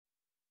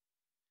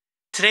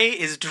Today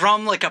is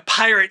Drum Like a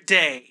Pirate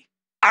Day.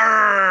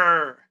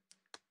 Arrgh!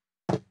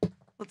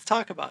 Let's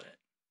talk about it.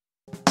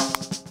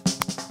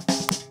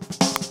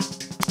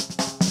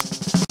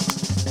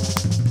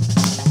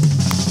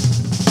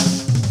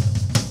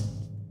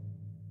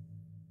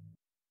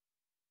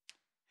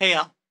 Hey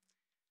y'all.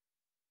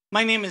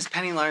 My name is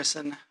Penny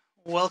Larson.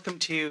 Welcome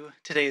to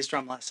today's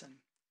drum lesson.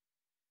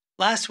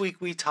 Last week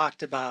we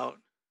talked about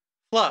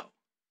flow.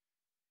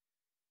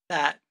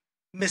 That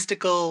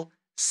mystical,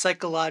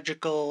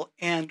 psychological,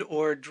 and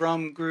or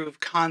drum groove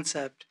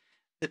concept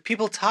that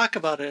people talk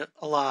about it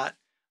a lot,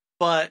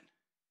 but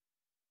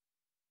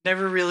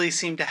never really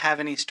seem to have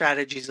any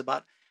strategies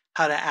about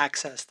how to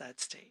access that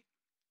state.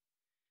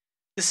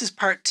 This is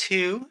part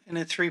 2 in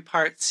a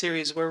 3-part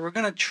series where we're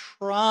going to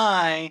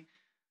try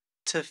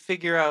to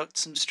figure out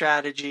some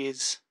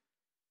strategies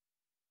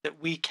that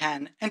we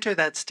can enter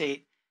that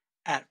state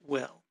at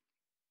will.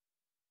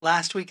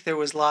 Last week there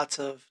was lots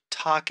of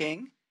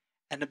talking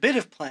and a bit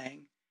of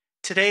playing.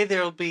 Today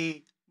there will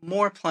be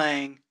more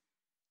playing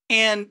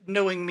and,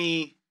 knowing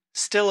me,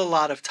 still a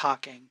lot of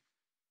talking.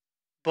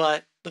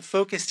 But the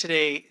focus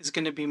today is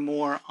going to be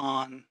more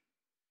on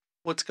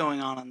what's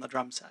going on the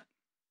drum set.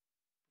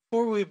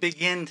 Before we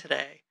begin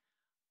today,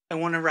 I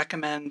want to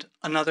recommend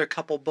another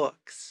couple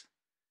books.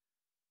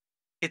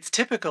 It's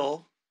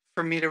typical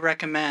for me to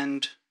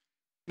recommend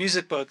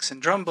music books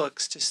and drum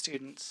books to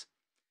students,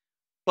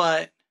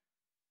 but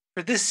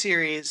for this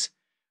series,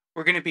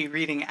 we're going to be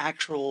reading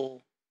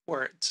actual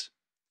words.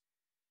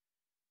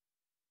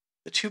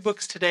 The 2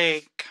 books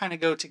today kind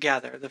of go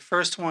together. The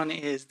first one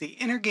is The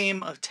Inner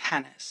Game of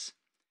Tennis,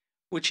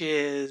 which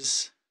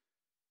is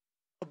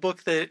a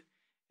book that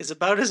is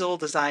about as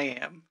old as I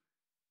am,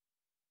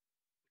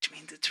 which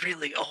means it's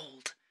really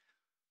old.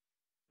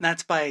 And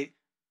that's by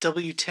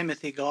W.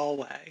 Timothy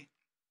Gallwey.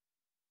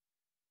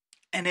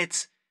 And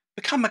it's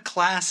become a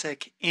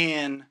classic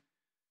in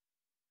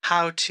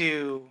how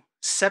to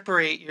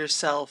separate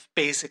yourself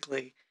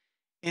basically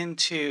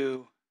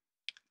into,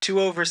 to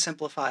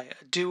oversimplify,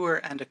 a doer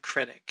and a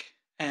critic.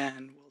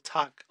 And we'll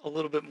talk a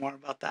little bit more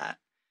about that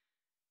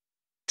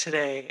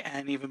today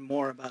and even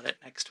more about it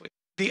next week.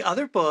 The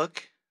other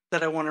book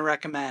that I want to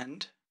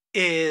recommend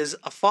is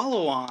a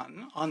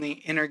follow-on the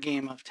Inner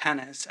Game of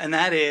Tennis, and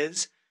that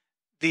is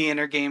The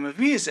Inner Game of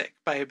Music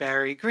by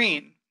Barry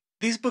Green.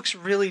 These books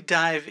really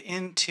dive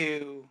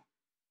into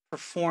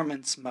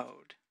performance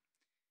mode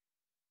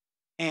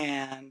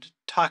and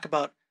talk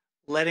about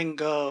letting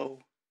go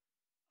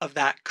of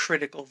that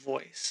critical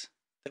voice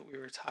that we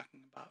were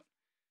talking about.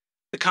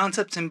 The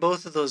concepts in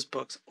both of those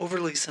books,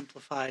 overly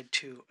simplified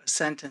to a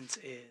sentence,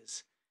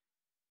 is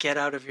get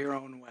out of your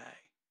own way.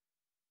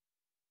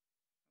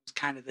 It was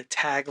kind of the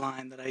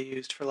tagline that I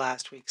used for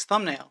last week's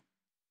thumbnail.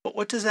 But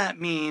what does that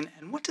mean?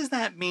 And what does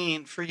that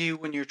mean for you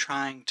when you're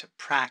trying to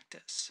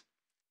practice?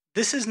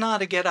 This is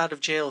not a get out of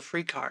jail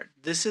free card.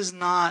 This is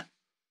not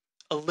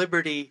a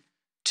liberty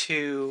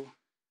to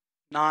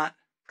not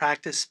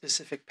practice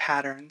specific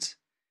patterns.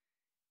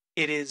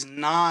 It is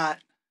not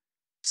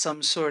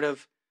some sort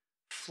of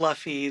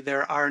fluffy,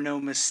 there are no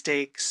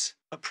mistakes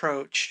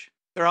approach.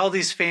 There are all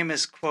these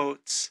famous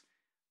quotes.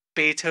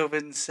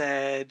 Beethoven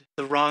said,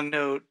 the wrong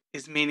note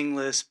is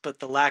meaningless, but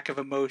the lack of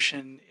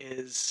emotion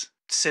is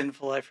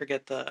sinful. I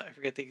forget the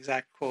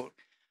exact quote.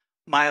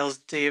 Miles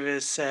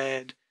Davis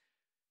said,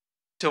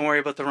 don't worry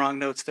about the wrong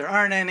notes, there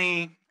aren't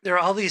any. There are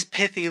all these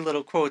pithy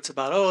little quotes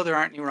about, oh, there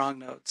aren't any wrong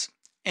notes.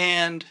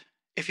 And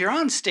if you're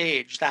on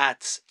stage,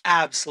 that's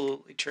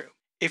absolutely true.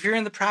 If you're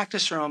in the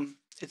practice room,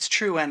 it's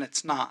true and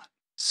it's not.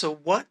 So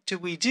what do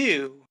we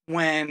do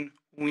when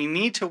we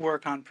need to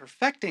work on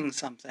perfecting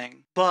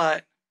something,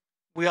 but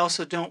we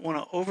also don't want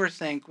to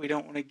overthink, we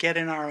don't want to get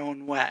in our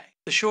own way?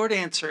 The short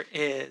answer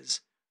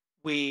is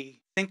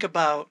we think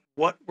about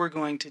what we're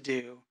going to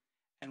do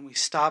and we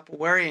stop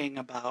worrying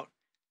about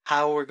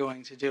how we're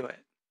going to do it.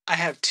 I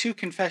have 2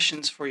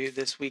 confessions for you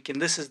this week,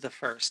 and this is the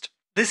first.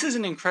 This is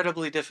an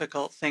incredibly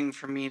difficult thing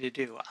for me to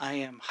do. I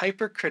am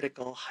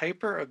hypercritical,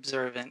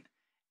 hyper-observant,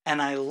 and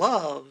I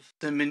love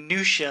the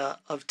minutiae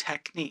of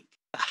technique.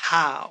 The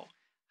how.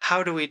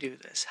 How do we do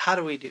this? How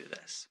do we do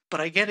this?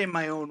 But I get in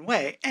my own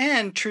way,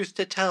 and truth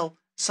to tell,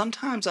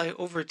 sometimes I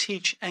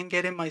overteach and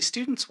get in my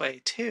students'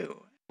 way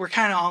too. We're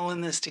kind of all in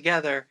this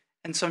together,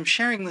 and so I'm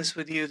sharing this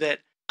with you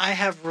that I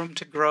have room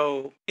to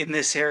grow in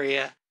this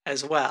area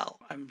as well.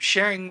 I'm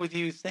sharing with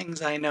you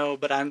things I know,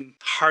 but I'm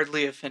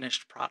hardly a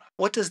finished product.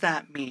 What does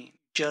that mean?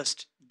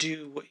 Just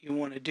do what you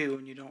want to do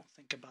and you don't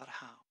think about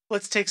how.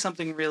 Let's take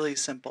something really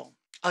simple.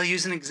 I'll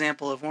use an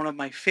example of one of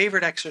my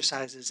favorite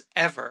exercises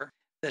ever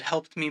that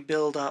helped me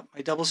build up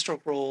my double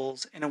stroke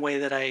rolls in a way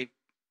that I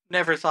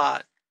never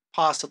thought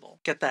possible.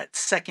 Get that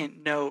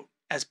second note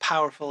as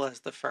powerful as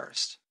the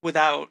first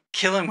without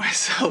killing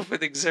myself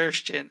with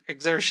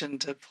exertion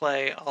to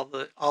play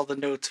all the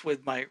notes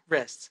with my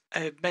wrists.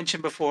 I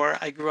mentioned before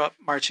I grew up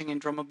marching in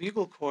drum and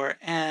bugle corps,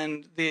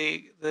 and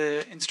the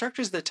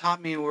instructors that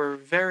taught me were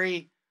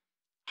very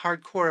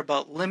hardcore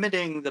about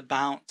limiting the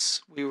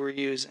bounce we were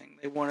using.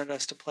 They wanted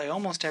us to play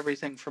almost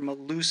everything from a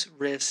loose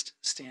wrist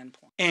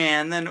standpoint.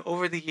 And then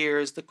over the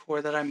years, the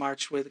corps that I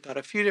marched with got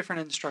a few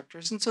different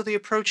instructors, and so the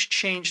approach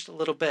changed a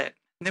little bit.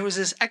 And there was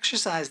this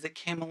exercise that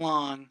came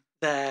along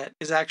that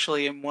is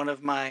actually in one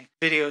of my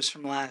videos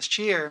from last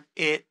year.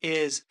 It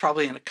is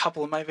probably in a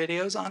couple of my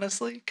videos,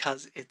 honestly,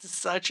 because it's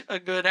such a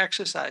good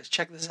exercise.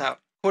 Check this out.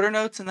 Quarter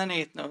notes and then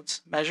eighth notes,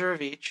 measure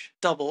of each,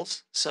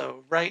 doubles.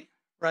 So right,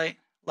 right,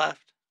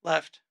 left,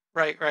 left,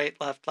 right, right,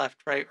 left, left,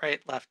 right, right,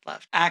 left,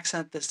 left.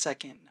 Accent the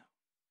second note.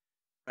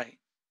 Right,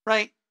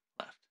 right,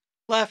 left,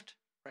 left,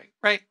 right,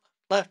 right,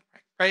 left,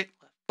 right, right,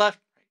 left, left,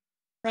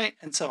 right, right,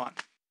 and so on.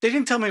 They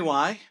didn't tell me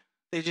why.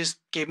 They just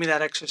gave me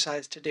that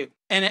exercise to do.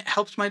 And it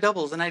helped my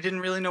doubles, and I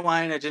didn't really know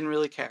why, and I didn't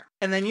really care.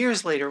 And then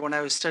years later, when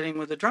I was studying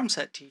with a drum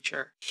set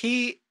teacher,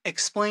 he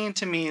explained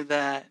to me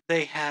that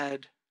they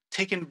had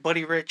taken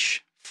Buddy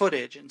Rich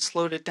footage and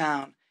slowed it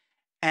down,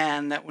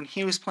 and that when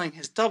he was playing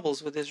his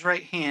doubles with his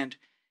right hand,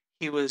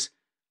 he was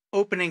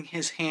opening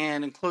his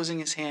hand and closing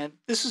his hand.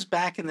 This was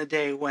back in the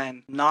day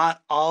when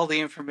not all the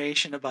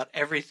information about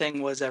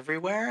everything was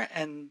everywhere,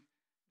 and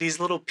these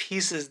little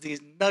pieces, these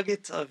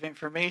nuggets of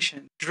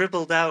information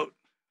dribbled out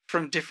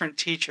from different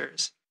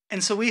teachers.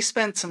 And so we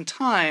spent some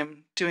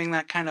time doing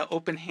that kind of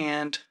open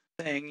hand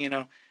thing, you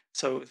know,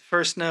 so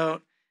first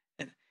note.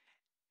 And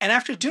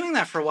after doing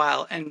that for a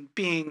while and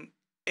being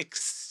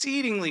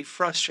exceedingly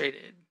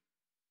frustrated,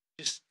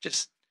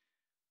 just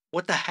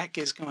what the heck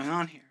is going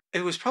on here?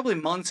 It was probably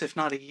months, if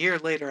not a year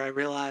later, I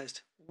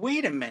realized,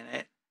 wait a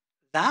minute,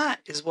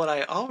 that is what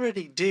I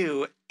already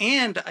do,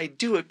 and I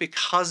do it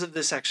because of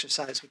this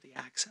exercise with the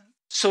accent.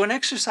 So an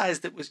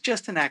exercise that was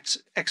just an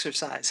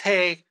exercise,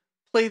 hey,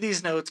 play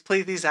these notes,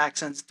 play these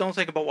accents, don't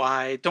think about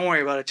why, don't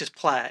worry about it, just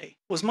play,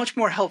 was much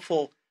more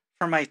helpful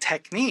for my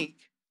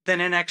technique than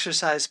an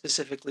exercise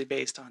specifically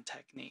based on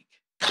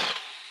technique.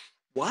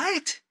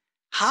 What?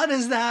 How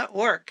does that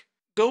work?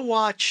 Go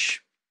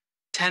watch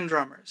 10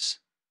 Drummers.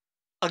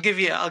 I'll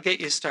get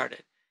you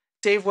started.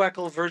 Dave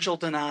Weckl, Virgil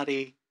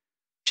Donati,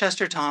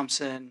 Chester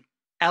Thompson,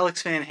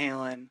 Alex Van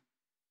Halen,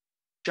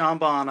 John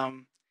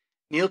Bonham,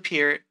 Neil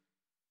Peart,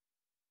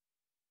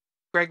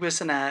 Greg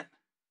Bissonette,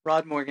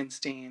 Rod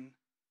Morgenstein,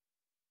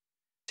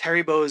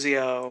 Terry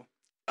Bozzio,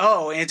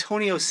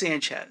 Antonio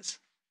Sanchez.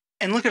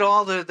 And look at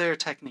all their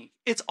technique.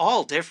 It's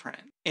all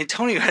different.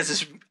 Antonio has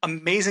this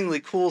amazingly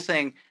cool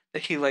thing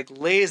that he like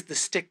lays the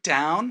stick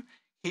down.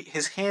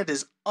 His hand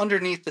is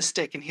underneath the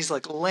stick and he's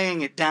like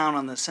laying it down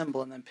on the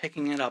cymbal and then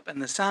picking it up.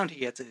 And the sound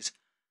he gets is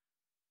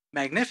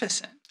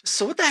magnificent.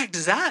 So what the heck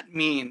does that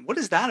mean? What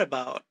is that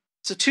about?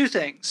 So two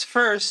things.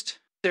 First,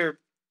 there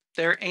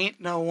ain't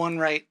no one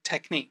right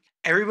technique.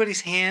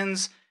 Everybody's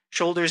hands,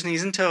 shoulders,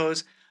 knees, and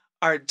toes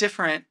are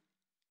different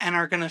and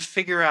are going to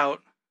figure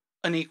out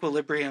an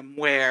equilibrium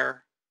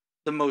where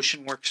the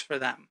motion works for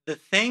them. The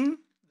thing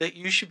that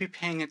you should be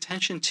paying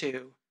attention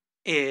to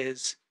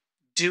is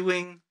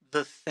doing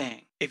the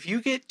thing. If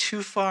you get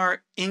too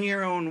far in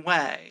your own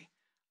way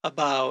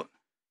about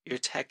your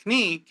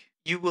technique,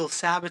 you will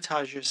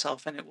sabotage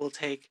yourself and it will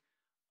take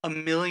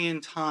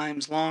 1,000,000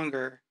 times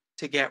longer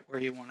to get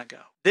where you want to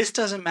go. This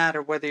doesn't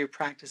matter whether you're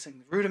practicing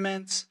the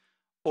rudiments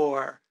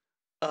or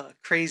a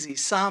crazy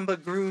samba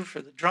groove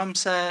for the drum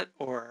set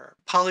or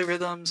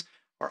polyrhythms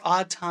or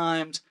odd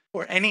times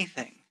or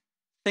anything.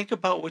 Think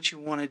about what you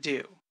want to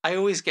do. I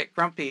always get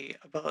grumpy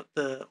about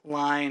the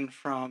line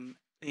from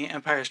The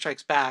Empire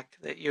Strikes Back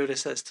that Yoda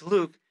says to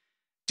Luke,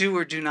 do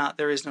or do not,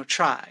 there is no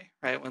try,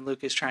 right? When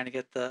Luke is trying to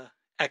get the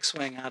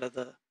X-Wing out of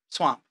the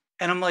swamp.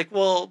 And I'm like,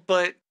 well,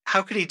 but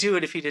how could he do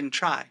it if he didn't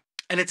try?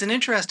 And it's an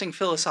interesting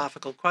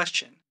philosophical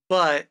question,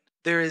 but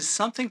there is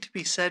something to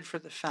be said for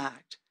the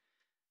fact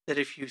that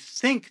if you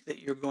think that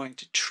you're going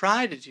to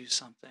try to do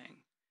something,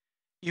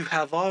 you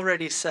have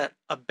already set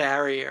a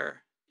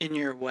barrier in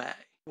your way.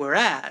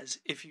 Whereas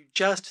if you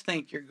just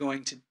think you're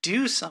going to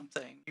do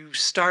something, you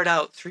start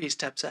out 3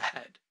 steps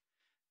ahead.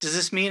 Does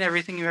this mean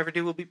everything you ever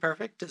do will be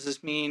perfect? Does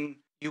this mean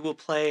you will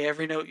play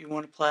every note you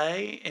want to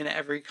play in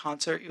every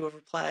concert you ever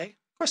play?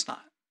 Of course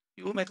not.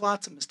 You will make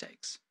lots of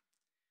mistakes.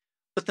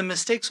 But the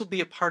mistakes will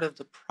be a part of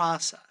the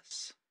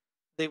process.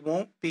 They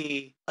won't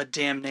be a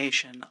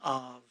damnation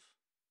of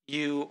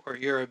you or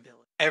your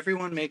ability.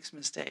 Everyone makes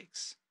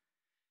mistakes.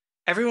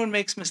 Everyone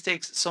makes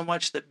mistakes so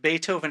much that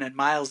Beethoven and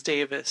Miles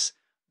Davis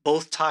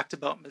both talked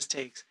about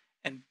mistakes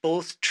and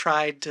both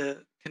tried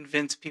to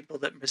convince people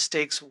that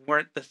mistakes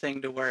weren't the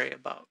thing to worry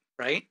about,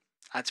 right?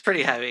 That's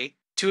pretty heavy.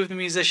 2 of the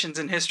musicians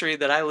in history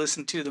that I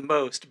listened to the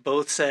most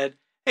both said,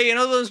 hey, you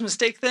know those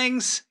mistake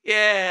things?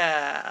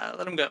 Yeah,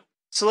 let them go.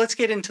 So let's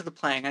get into the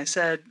playing. I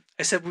said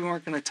we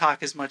weren't going to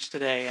talk as much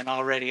today, and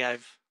already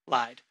I've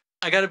lied.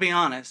 I got to be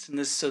honest, and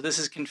this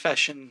is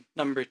confession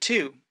number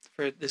 2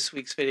 for this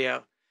week's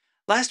video.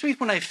 Last week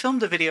when I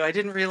filmed the video, I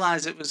didn't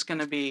realize it was going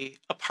to be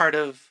a part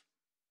of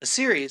a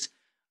series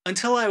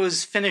until I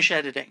was finished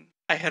editing.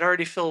 I had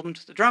already filmed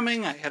the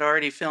drumming, I had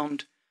already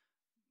filmed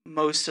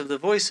most of the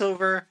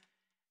voiceover,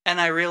 and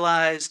I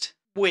realized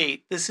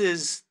wait, this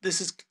is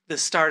the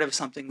start of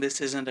something.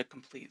 This isn't a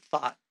complete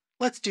thought.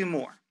 Let's do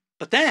more.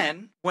 But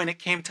then, when it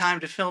came time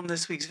to film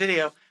this week's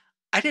video,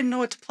 I didn't know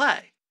what to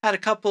play. Had a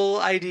couple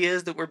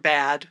ideas that were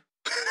bad,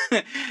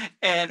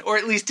 or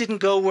at least didn't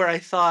go where I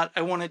thought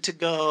I wanted to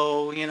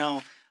go. You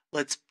know,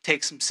 let's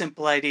take some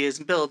simple ideas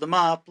and build them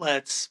up.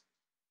 Let's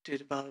do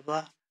the blah, blah,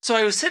 blah. So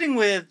I was sitting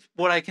with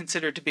what I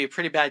considered to be a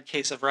pretty bad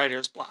case of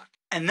writer's block.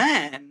 And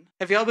then,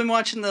 have y'all been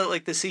watching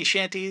the sea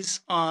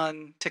shanties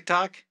on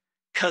TikTok?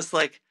 Because,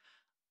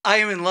 I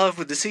am in love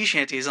with the sea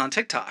shanties on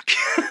TikTok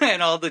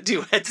and all the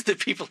duets that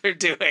people are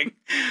doing.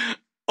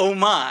 Oh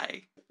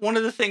my. One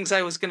of the things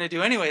I was going to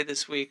do anyway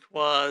this week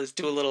was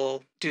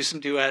do some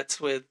duets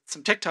with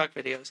some TikTok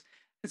videos.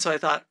 And so I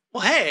thought,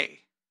 well, hey,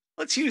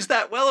 let's use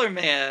that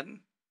wellerman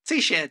sea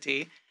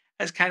shanty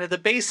as kind of the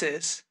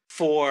basis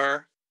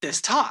for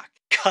this talk.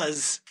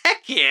 Because,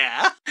 heck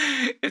yeah,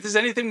 if there's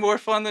anything more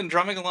fun than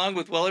drumming along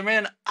with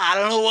wellerman, I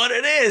don't know what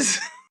it is.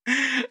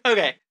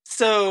 Okay.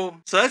 So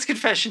that's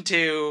confession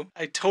 2.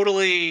 I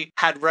totally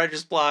had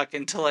writer's block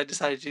until I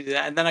decided to do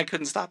that. And then I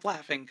couldn't stop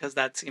laughing because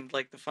that seemed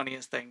like the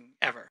funniest thing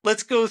ever.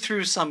 Let's go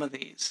through some of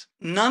these.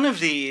 None of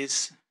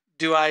these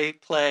do I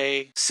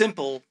play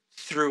simple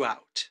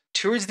throughout.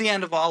 Towards the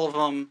end of all of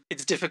them,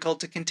 it's difficult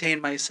to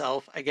contain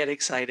myself. I get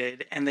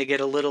excited and they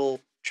get a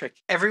little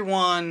tricky.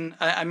 Everyone,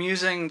 I'm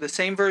using the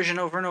same version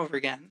over and over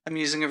again. I'm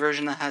using a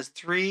version that has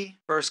 3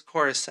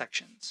 verse-chorus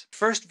sections.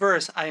 First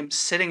verse, I am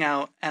sitting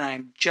out and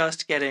I'm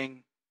just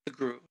getting the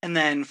groove. And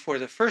then for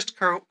the first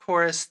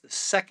chorus, the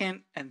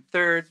second and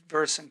third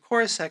verse and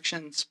chorus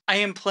sections, I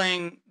am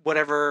playing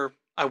whatever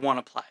I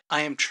want to play.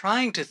 I am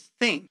trying to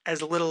think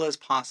as little as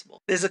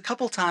possible. There's a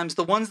couple times,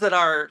 the ones that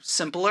are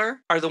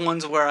simpler are the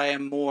ones where I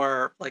am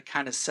more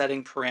kind of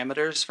setting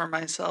parameters for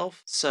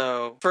myself.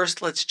 So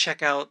first let's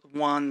check out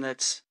one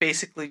that's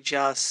basically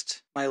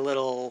just my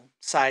little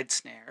side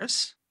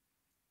snares.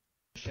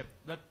 Ship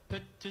that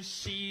put to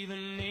sea, the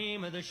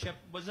name of the ship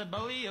was a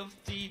belly of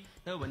tea.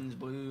 The winds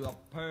blew up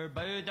her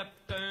bow, up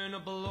down,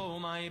 up below,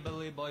 my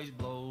belly boys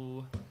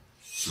blow.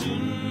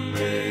 Soon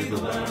may the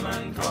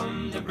wellerman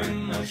come to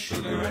bring us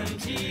sugar and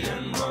tea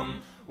and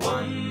rum.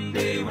 One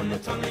day when the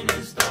tonguing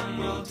is done,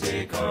 we'll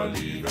take our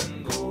leave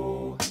and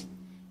go.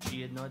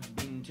 She had not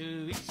been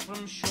 2 weeks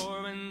from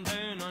shore when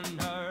down on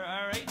her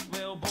a right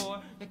whale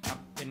bore. The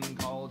captain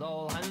called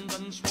all hands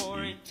and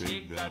swore he'd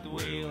take that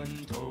whale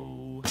in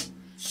tow.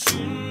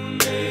 Soon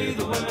may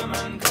the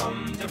wellerman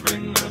come to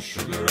bring us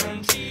sugar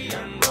and tea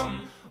and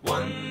rum.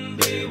 One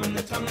day when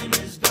the tonguing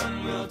is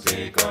done, we'll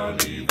take our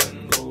leave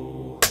and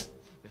go.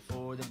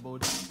 Before the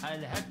boat had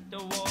hit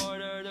the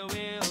water, the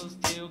whale's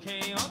tail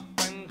came up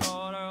and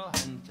caught her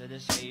hand to the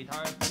side,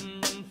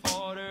 harping and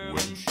fought her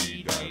when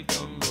she dived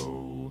down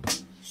low.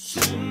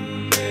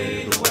 Soon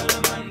may the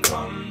wellerman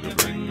come to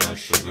bring us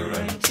sugar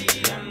and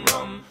tea and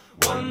rum.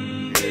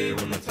 One day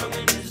when the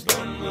tonguing is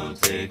done, we'll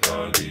take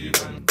our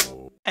leave and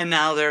go. And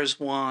now there's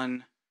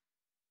one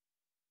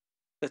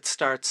that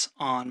starts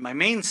on my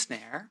main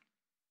snare.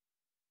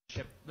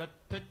 Ship that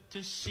put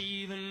to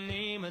sea, the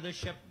name of the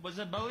ship was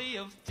a belly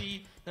of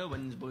tea. The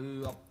winds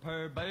blew up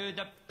her bow,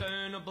 up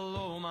down, up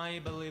below, my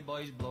belly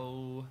boys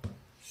blow.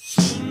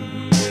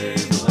 Soon may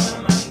the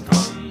wellerman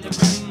come to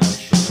bring us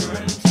sugar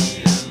and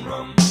tea and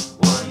rum.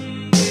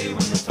 One day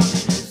when the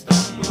tonguing is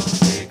done, we'll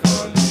take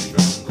our leave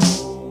and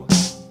go.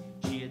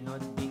 She had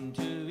not been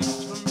 2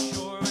 weeks from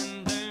shore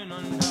when down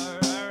on her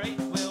a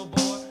right whale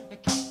bore. The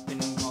captain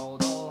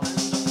called all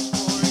hands and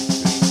swore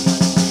he'd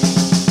take that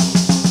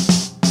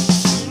whale.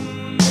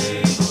 Soon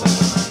may the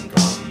wellerman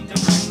come to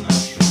bring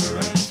us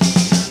sugar and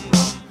tea and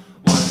rum.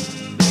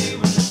 One day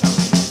when the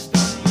tonguing is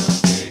done, we'll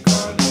take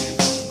our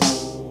leave and go.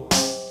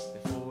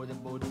 Before the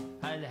boat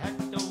had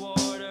hit the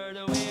water,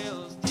 the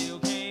whale's tail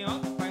came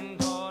up and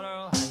caught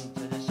her hand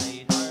to the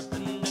side,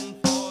 harping and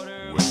fought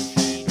her when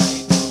she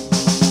dived down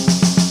low.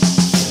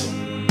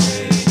 Soon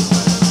may the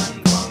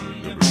wellerman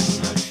come to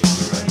bring us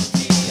sugar and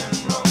tea and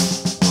rum.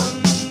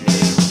 One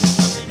day when the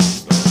tonguing is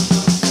done,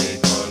 we'll take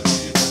our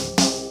leave and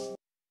go.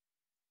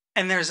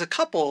 And there's a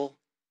couple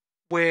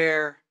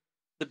where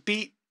the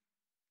beat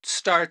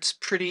starts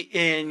pretty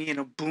in,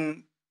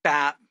 boom,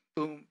 bap,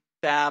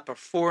 or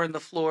 4 in the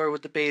floor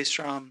with the bass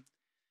drum.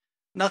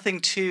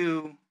 Nothing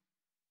too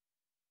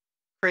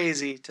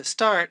crazy to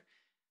start.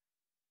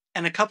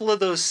 And a couple of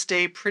those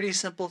stay pretty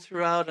simple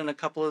throughout, and a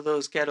couple of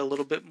those get a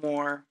little bit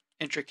more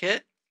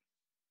intricate.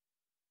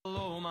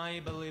 Below, my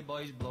belly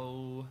boys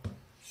blow.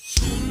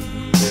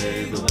 Soon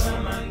may the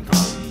wellerman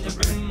come to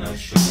bring us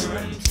sugar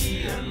and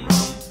tea and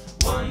rum.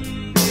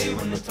 One day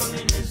when the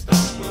tonguing is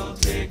done, we'll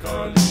take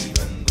our leave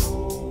and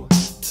go.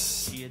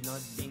 She had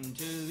not been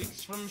 2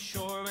 weeks from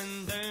shore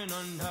when down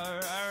on her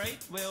a right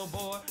whale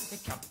bore. The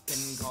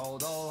captain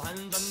called all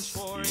hands and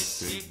swore he'd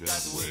take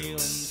that whale in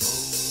tow.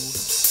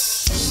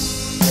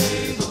 Soon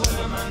may the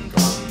wellerman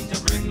come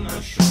to bring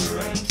us sugar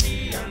and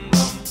tea and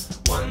rum.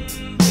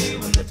 One day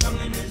when the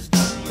tonguing is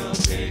done, we'll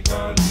take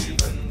our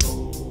leave and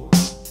go.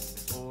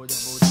 Before the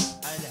boat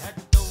had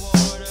hit the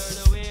water,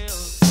 the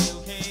whale's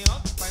tail came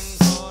up and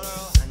caught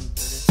her hand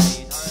to the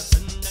side,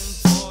 harping and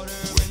fought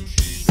her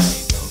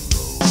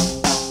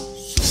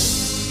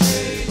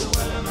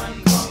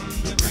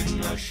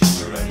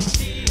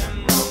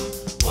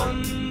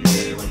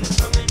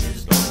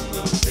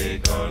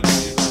our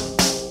leave and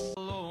go.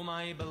 Blow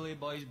my billy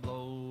boys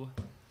blow.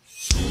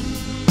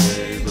 Soon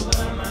may the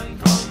wellerman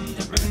come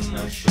to bring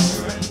us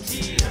sugar and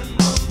tea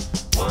and rum.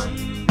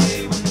 One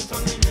day when the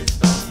tonguing is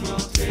done, we'll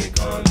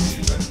take our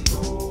leave and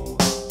go.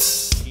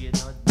 He had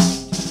not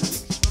been 2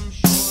 weeks from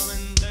shore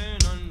when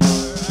down under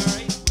a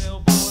right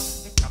whale bore.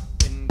 The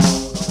captain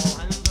called all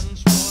hands and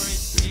swore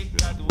he'd take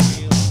that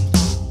whale in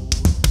tow.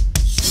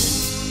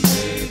 Soon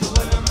may the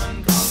wellerman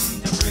come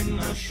to bring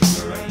us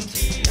sugar and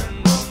tea and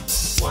rum.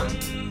 One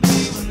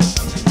day when the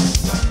tonguing is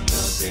done,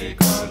 we'll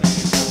take our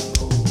leave and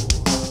go.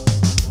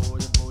 Oh,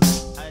 the boat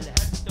had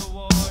hit the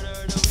water,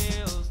 the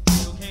whales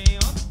still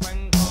came up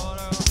and caught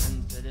her, and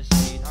to the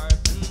side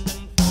harpened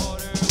and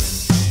fought her when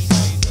she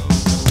died down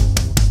low.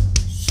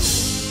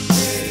 Soon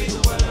may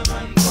the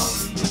wellerman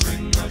come to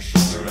bring us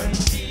sugar and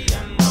tea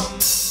and rum.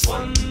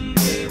 One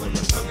day when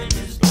the tonguing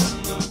is done,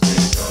 we'll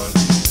take our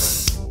leave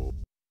and go.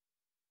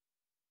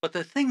 But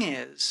the thing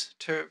is,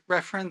 to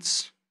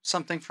reference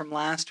something from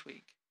last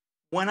week,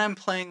 when I'm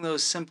playing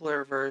those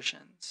simpler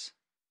versions,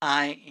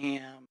 I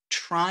am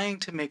trying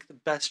to make the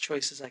best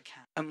choices I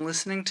can. I'm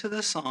listening to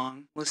the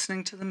song,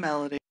 listening to the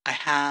melody. I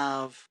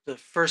have the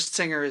first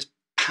singer is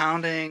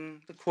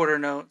pounding the quarter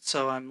note,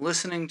 so I'm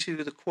listening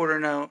to the quarter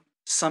note.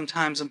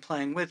 Sometimes I'm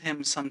playing with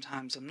him,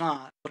 sometimes I'm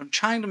not. But I'm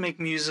trying to make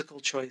musical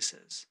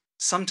choices.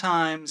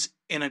 Sometimes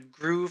in a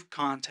groove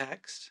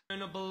context.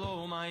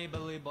 Below my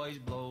billy boys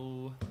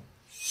blow.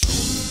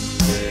 Soon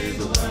may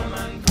the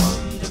wellerman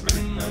come to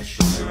bring us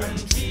sugar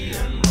and tea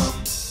and rum.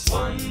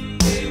 One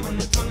day when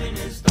the tonguing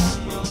is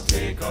done, we'll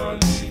take our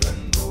leave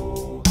and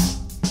go.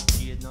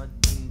 He had not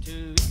been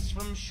 2 weeks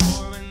from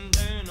shore when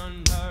down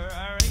under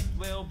a right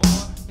whale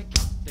bore. The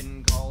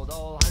captain called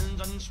all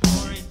hands and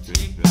swore he'd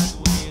take that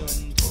whale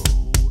in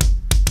tow.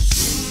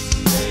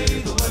 Soon may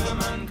the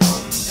wellerman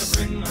come to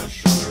bring us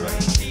sugar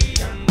and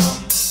tea and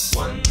rum.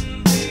 One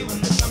day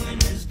when the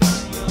tonguing is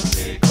done, we'll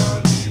take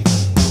our leave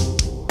and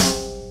go.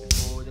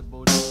 Before the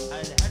boat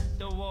had hit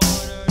the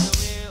water, the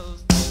whales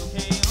still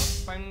came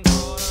up and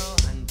caught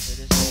her, and to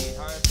the side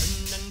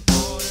harpened and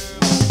fought her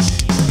when she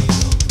died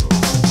down low.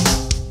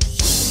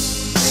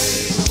 Soon may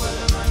the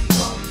wellerman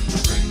come to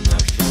bring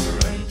us sugar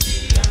and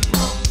tea and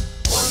rum.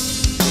 One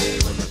day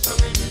when the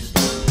tonguing is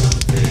done,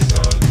 we'll take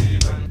our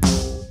leave and go.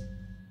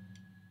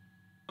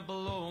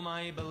 Below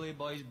my billy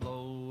boys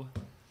blow.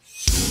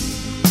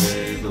 Soon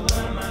may the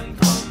wellerman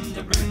come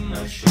to bring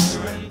us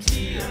sugar and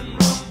tea and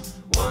rum.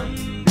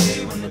 One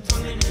day when the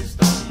tonguing is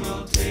done,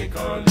 we'll take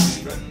our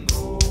leave and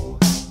go.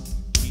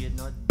 He had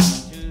not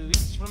been 2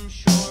 weeks from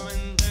shore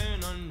when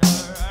down under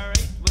a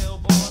right whale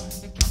bore.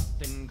 The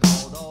captain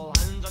called all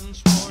hands and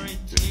swore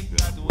he'd take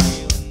that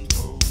whale in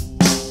tow.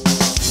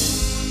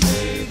 Soon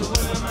may the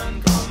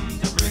wellerman come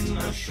to bring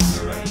us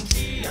sugar and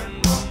tea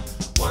and rum.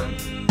 One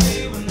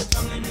day when the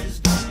tonguing is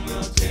done,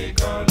 we'll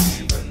take our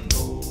leave and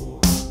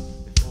go.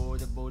 Before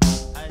the boat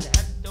had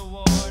hit the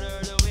water,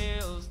 the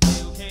whales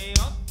still came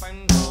up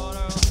and caught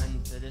her,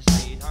 and to the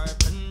side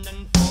harpened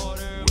and fought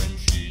her when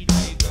she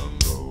died down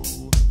low.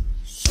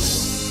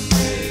 Soon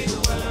may the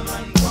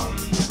wellerman come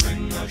to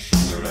bring us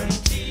sugar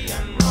and tea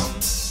and rum.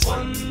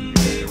 One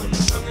day when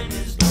the tonguing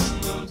is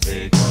done, we'll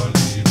take our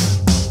leave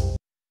and go.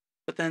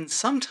 But then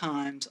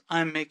sometimes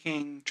I'm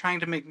trying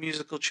to make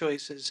musical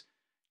choices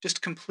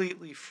just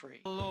completely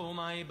free. Blow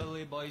my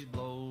billy boys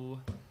blow.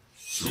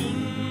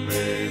 Soon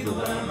may the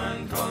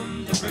wellerman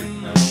come to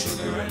bring us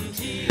sugar and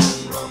tea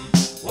and rum.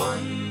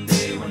 One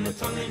day when the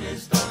tonguing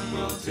is done,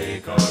 we'll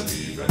take our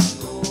leave and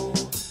go.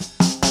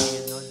 He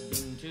had not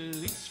been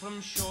 2 weeks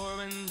from shore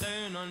when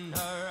down under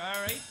a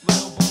right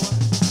whale bore.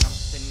 The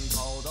captain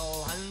called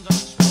all hands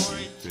and swore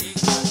he'd take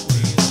that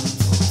whale in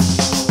tow.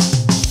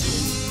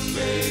 Soon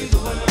may the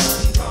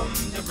wellerman come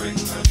to bring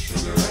us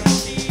sugar and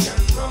tea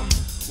and rum.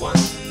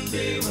 One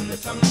day when the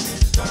tonguing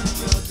is done,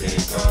 we'll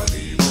take our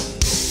leave and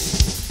go.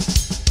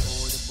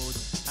 Before the boat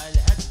had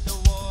hit the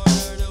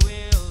water, the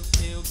whales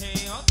still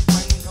came up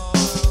and caught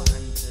her,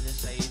 and to the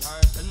side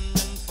harpened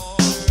and fought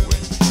her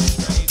when she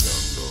died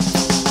down low.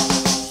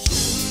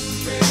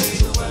 Soon may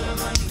the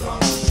wellerman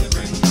come to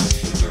bring us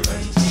sugar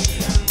and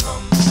tea and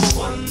rum.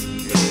 One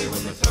day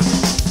when the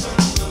tonguing is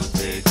done, we'll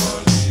take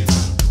our leave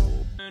and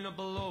go.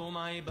 Below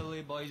my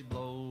billy boys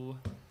blow.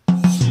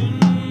 Soon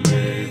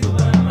may the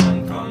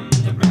wellerman come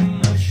to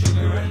bring us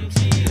sugar and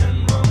tea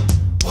and rum.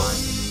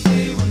 One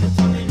day when the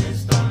tonguing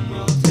is done,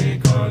 we'll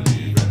take our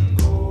leave and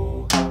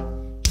go.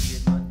 He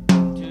had not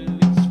been 2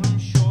 weeks from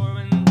shore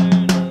when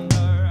down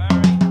under a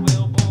right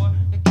whale bore.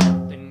 The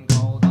captain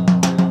called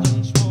all hands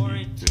and swore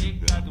he'd take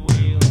that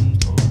whale in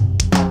tow.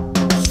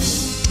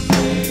 Soon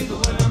may the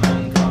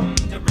wellerman come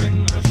to bring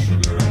us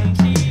sugar and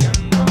tea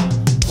and rum.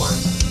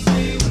 One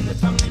day when the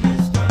tonguing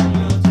is done,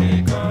 we'll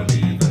take our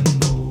leave and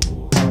go.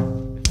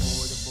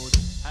 Before the boat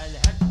had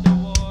hit the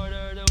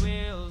water, the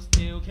whales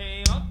still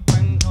came up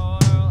and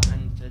caught her,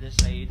 and to the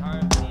side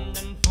harpened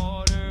and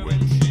fought her when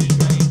she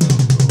died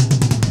down low.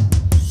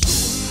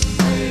 Soon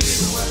may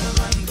the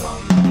wellerman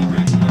come to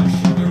bring us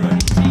sugar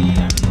and tea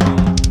and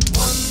rum.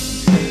 One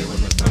day when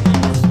the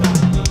tonguing is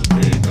done, we'll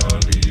take our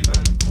leave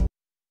and go.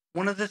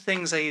 One of the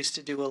things I used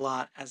to do a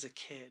lot as a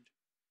kid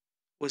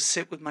was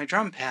sit with my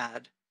drum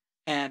pad,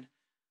 and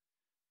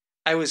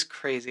I was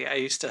crazy.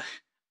 It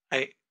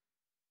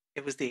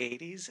was the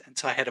 80s, and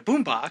so I had a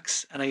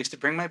boombox, and I used to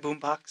bring my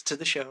boombox to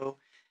the show,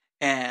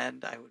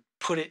 and I would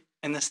put it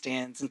in the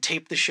stands and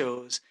tape the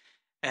shows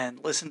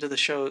and listen to the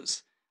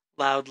shows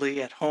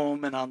loudly at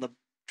home and on the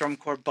drum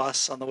corps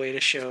bus on the way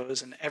to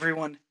shows, and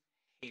everyone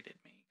hated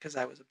me because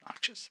I was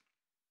obnoxious.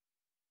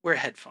 Wear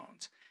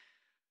headphones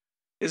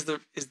is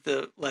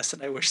the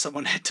lesson I wish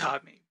someone had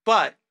taught me.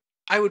 But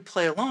I would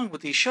play along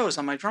with these shows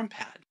on my drum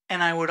pad,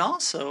 and I would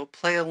also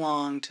play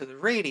along to the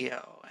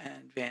radio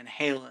and Van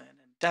Halen and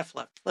Def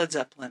Leppard, Led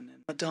Zeppelin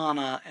and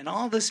Madonna, and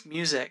all this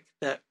music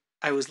that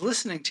I was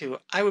listening to,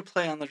 I would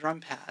play on the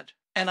drum pad.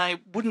 And I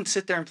wouldn't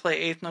sit there and play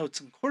eighth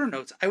notes and quarter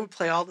notes. I would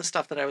play all the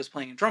stuff that I was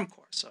playing in drum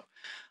corps. So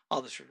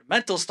all this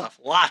rudimental stuff,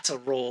 lots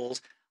of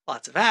rolls,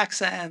 lots of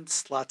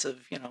accents, lots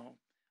of,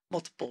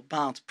 multiple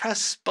bounce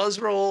press buzz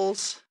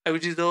rolls. I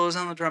would do those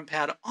on the drum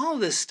pad, all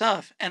this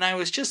stuff. And it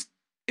was just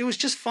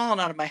falling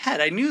out of my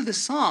head. I knew the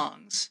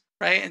songs,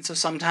 right? And so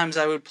sometimes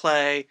I would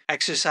play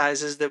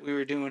exercises that we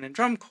were doing in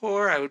drum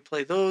corps. I would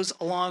play those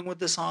along with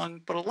the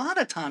song. But a lot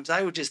of times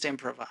I would just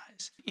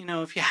improvise.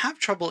 If you have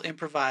trouble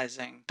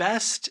improvising,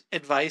 best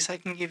advice I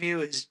can give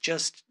you is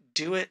just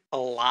do it a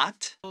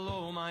lot.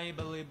 Blow, my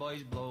Billy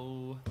boys,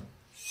 blow.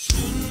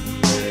 Soon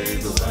may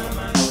the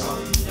wellerman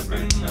come to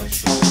bring us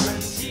sugar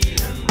and tea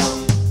and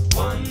rum.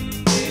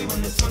 One day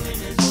when the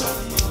tonguing is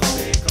done, we'll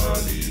take our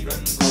leave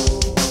and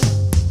go.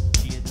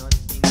 She had not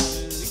been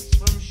 2 weeks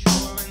from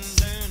shore when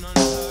down on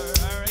her a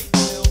right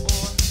whale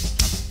bore.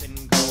 Captain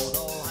called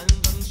all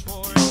hands and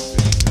swore to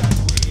take that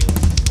whale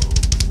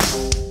and go.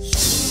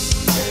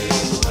 Soon may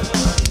the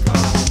wellerman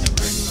come to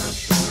bring us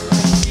sugar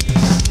and tea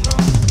and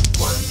rum.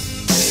 One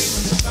day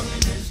when the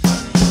tonguing is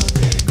done, we'll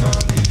take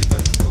our leave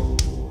and go.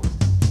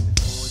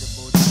 Before the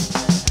boat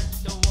set at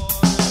the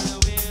water, the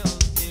whale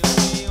sailed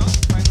way up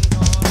and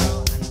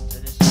caught and to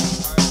the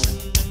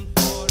sweetheart and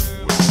for her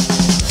when she let go.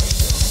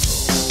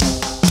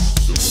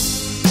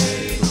 Soon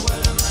may the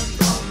wellerman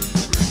come to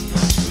bring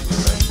us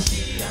sugar and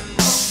tea and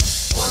rum.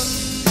 One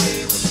day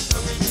when the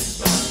tonguing is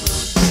done,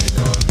 we'll take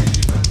our leave and go.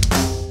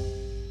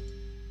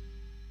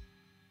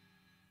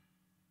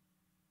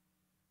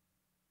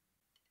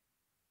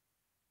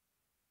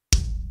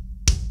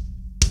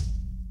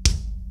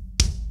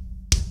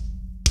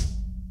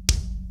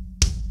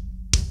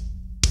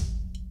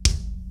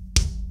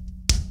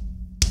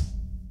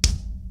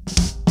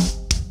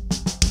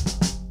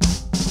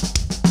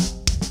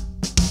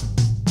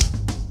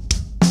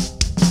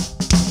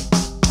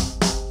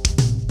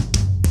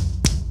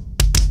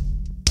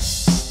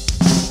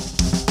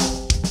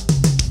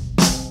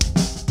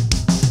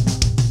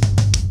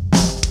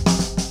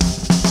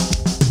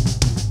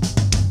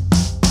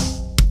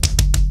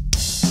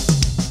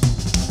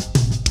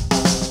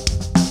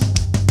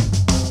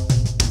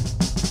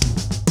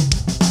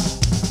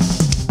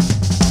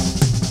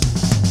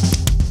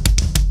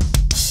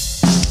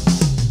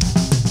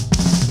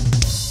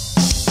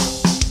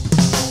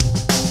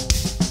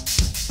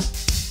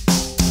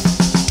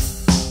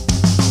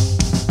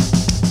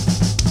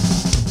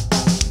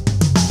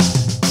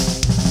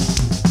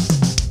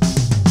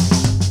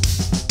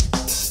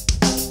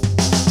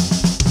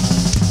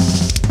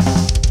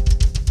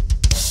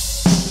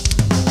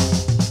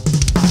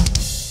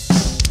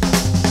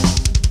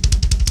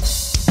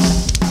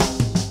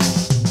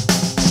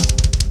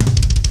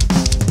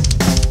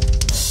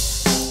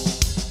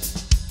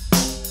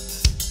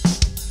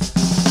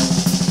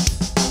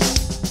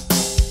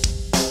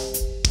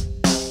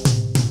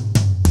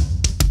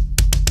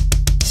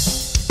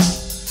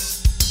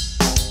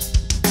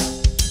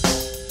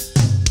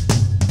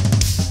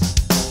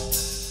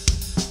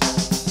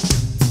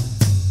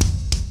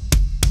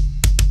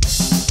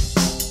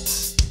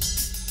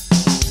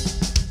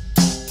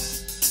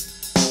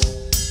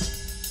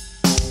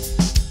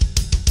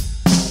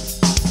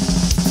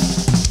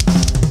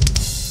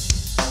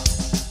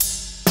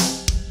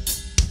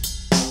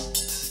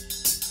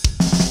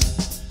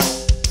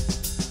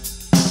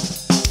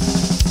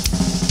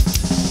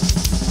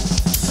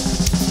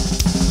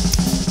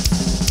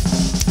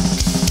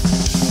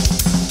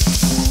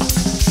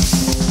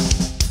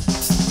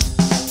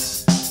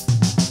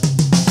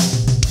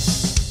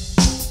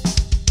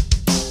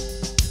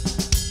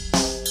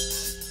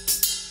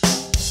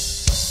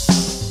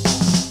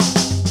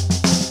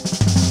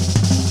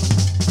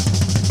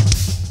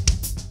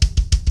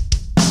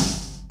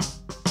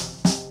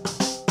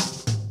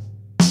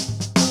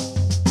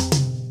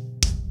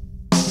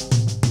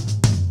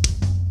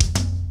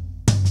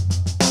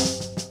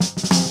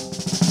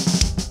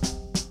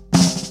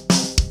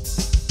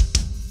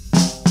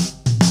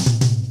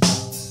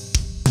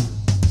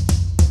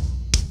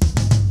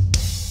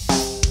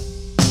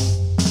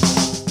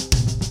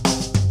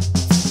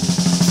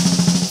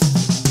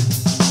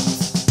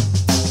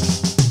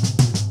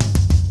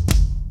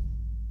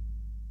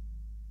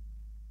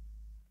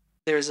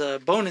 There's a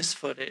bonus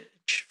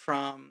footage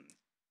from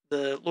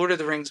the Lord of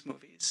the Rings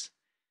movies,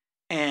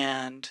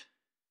 and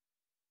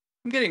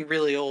I'm getting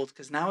really old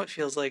because now it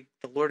feels like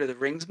the Lord of the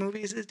Rings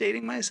movies is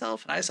dating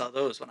myself, and I saw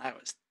those when I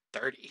was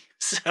 30.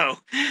 So,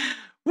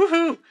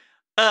 woohoo!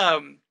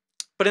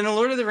 But in the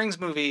Lord of the Rings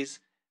movies,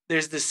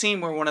 there's this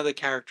scene where one of the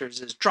characters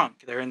is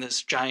drunk. They're in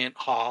this giant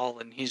hall,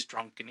 and he's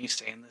drunk, and he's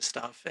saying this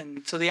stuff.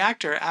 And so the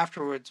actor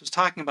afterwards was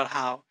talking about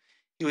how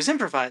he was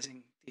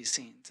improvising these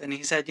scenes. And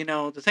he said,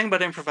 the thing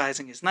about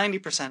improvising is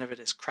 90% of it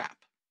is crap.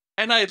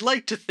 And I'd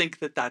like to think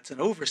that that's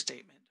an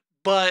overstatement.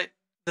 But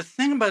the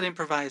thing about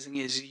improvising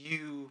is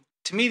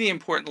to me, the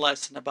important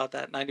lesson about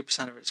that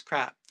 90% of it is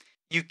crap.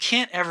 You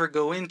can't ever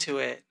go into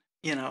it,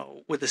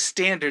 with a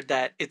standard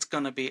that it's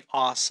going to be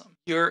awesome.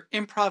 Your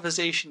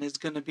improvisation is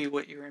going to be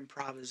what your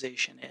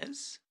improvisation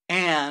is.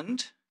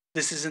 And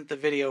this isn't the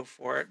video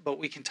for it, but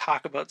we can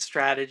talk about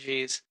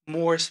strategies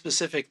more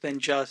specific than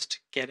just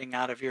getting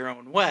out of your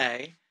own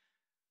way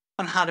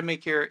on how to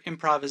make your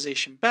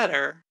improvisation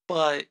better.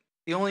 But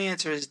the only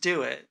answer is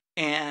do it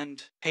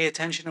and pay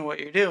attention to what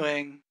you're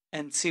doing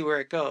and see where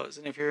it goes.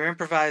 And if you're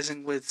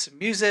improvising with some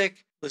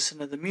music, listen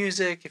to the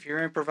music. If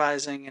you're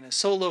improvising in a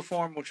solo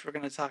form, which we're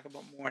going to talk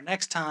about more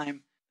next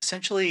time,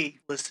 essentially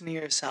listen to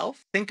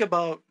yourself. Think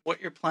about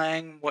what you're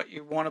playing, what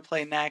you want to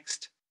play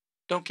next.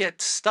 Don't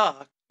get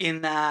stuck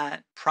in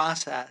that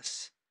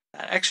process,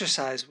 that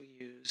exercise we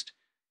used.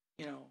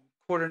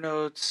 Quarter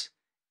notes,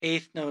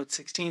 eighth notes,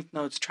 16th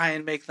notes, try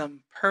and make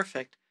them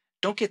perfect.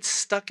 Don't get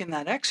stuck in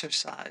that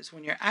exercise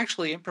when you're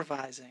actually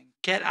improvising.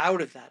 Get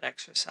out of that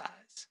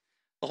exercise.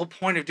 The whole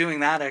point of doing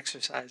that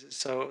exercise is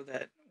so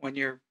that when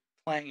you're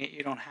playing it,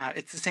 you don't have...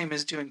 It's the same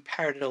as doing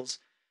paradiddles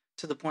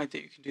to the point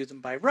that you can do them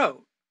by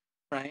rote,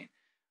 right?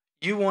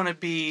 You want to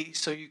be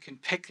so you can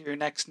pick your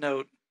next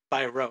note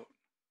by rote,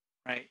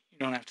 right? You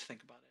don't have to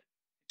think about it.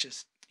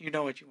 Just,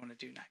 what you want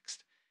to do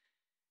next.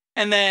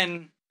 And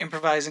then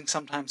improvising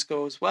sometimes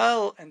goes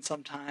well and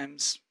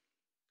sometimes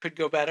could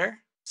go better.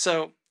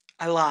 So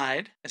I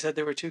lied. I said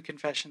there were 2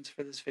 confessions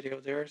for this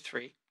video. There are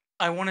 3.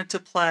 I wanted to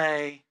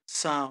play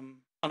some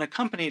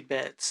unaccompanied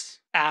bits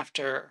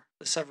after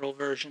the several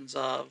versions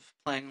of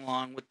playing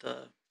along with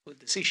the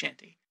sea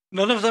shanty.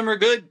 None of them are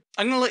good.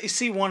 I'm going to let you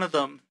see one of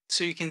them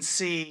so you can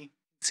see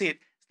it.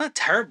 It's not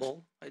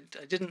terrible. I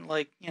didn't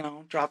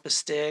drop a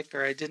stick,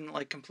 or I didn't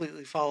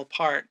completely fall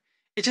apart.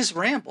 It just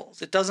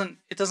rambles. It doesn't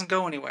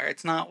go anywhere.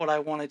 It's not what I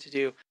wanted to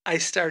do. I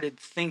started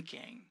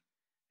thinking.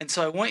 And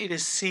so I want you to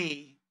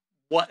see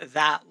what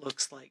that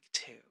looks like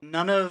too.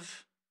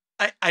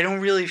 I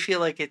don't really feel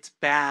like it's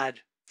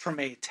bad from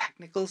a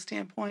technical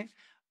standpoint,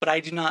 but I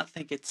do not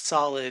think it's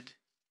solid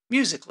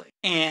musically.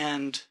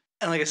 And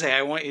like I say,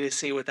 I want you to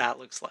see what that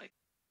looks like.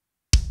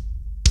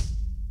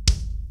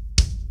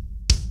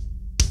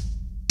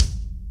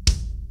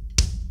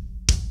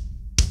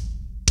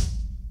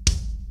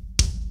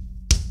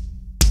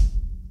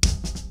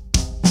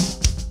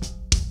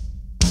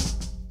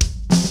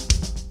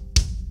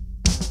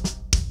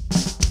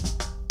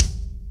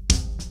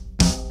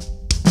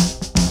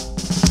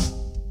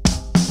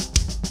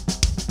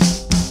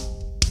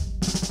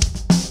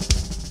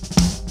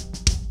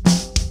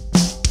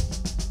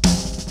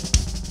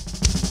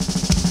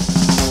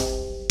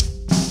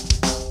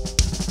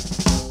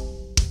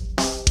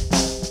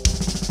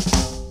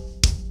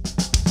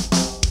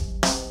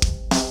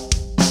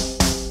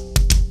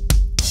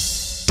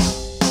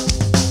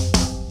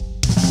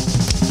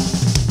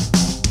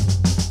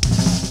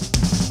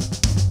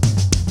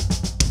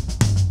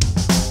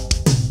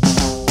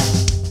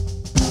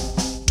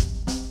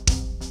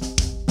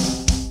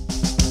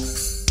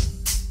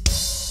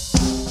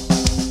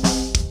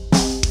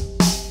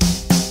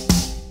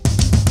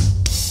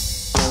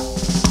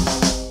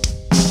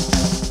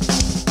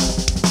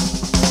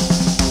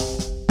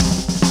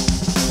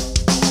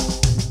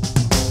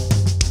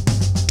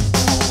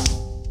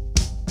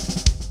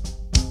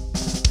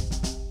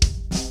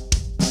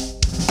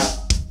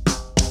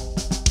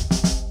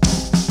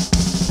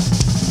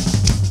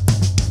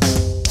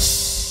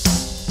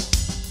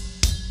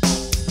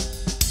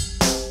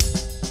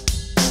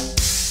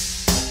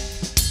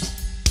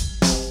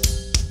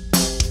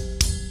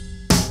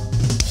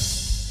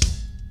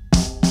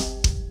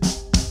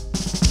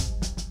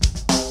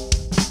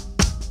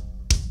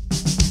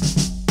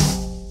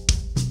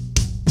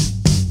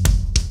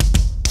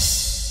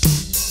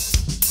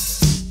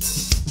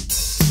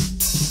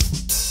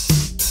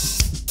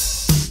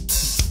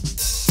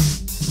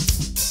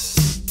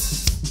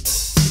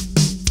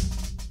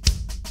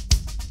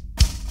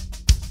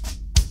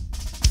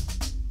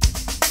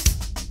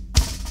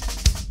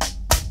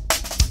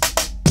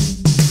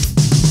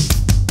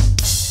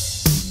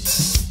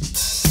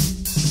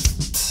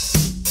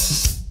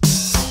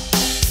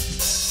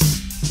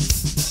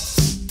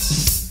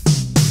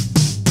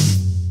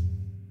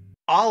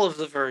 all of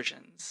the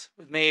versions,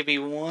 with maybe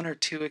 1 or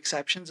 2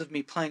 exceptions of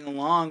me playing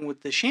along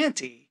with the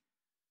shanty,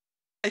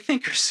 I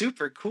think are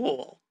super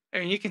cool. I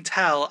mean, you can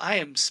tell I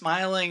am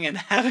smiling and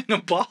having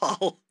a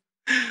ball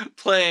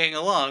playing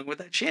along with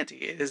that shanty.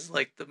 It is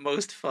like the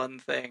most fun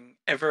thing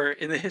ever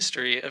in the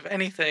history of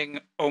anything.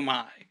 Oh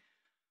my.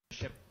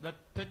 Ship that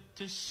put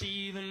to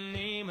sea, the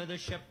name of the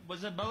ship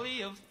was a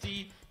belly of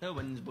tea. The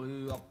winds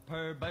blew up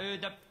her bow,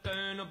 dipped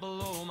down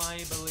below,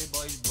 my billy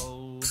boys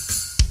blow.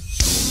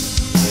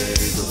 Someday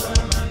the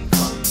wellerman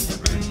come to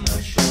bring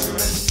us sugar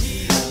and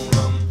tea and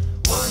rum.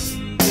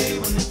 One day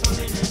when the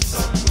tonguing is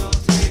done, we'll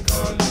take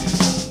our leave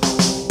and go.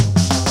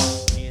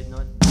 We had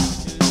not been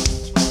to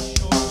swim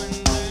shore and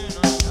down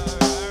on our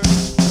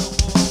Irish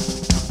boat.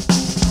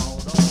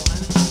 Called all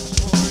hands and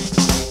swore he'd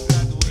take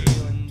that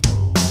whaling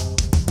bow.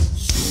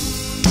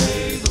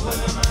 Someday the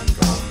wellerman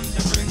come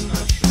to bring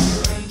us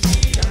sugar and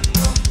tea and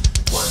rum.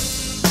 One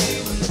day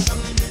when the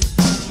tonguing is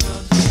done,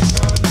 we'll take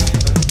our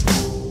leave and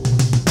go.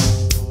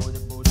 Oh, the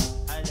boat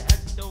had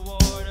hit the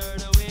water,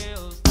 the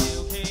whale's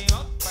tail came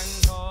up and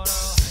caught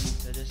her. Hands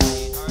to the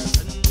side, our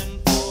and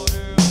fought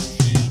her, and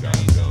she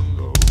dived down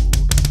low.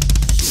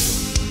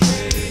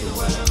 Someday the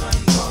wellerman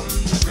come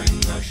to bring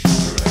us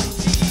sugar and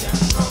tea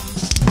and rum.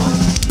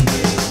 One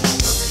day when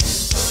the tonguing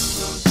is done,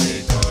 we'll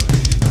take our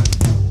leave and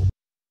go.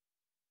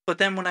 But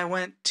then when I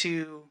went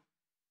to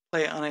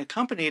play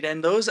unaccompanied,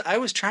 and those, I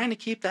was trying to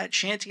keep that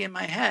shanty in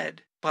my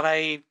head, but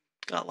I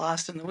got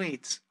lost in the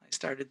weeds. I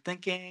started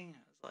thinking,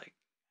 I was like,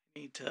 I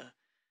need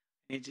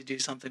to do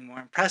something more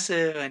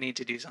impressive. I need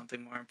to do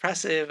something more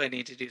impressive. I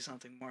need to do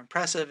something more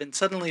impressive. And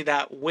suddenly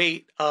that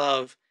weight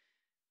of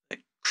the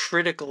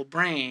critical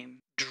brain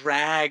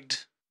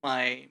dragged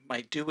my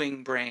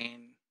doing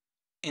brain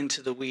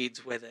into the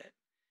weeds with it.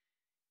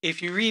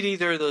 If you read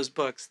either of those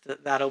books,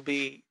 that'll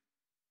be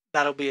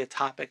a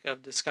topic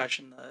of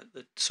discussion,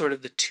 the sort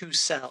of the two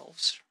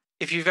selves.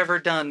 If you've ever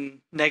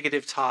done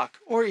negative talk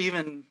or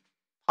even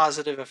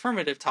positive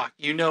affirmative talk,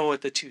 you know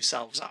what the two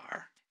selves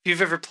are. If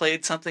you've ever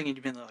played something and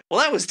you've been like, well,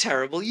 that was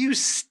terrible, you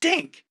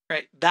stink,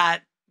 right?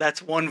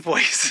 That's one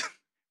voice,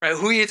 right?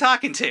 Who are you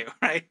talking to,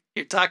 right?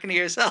 You're talking to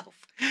yourself.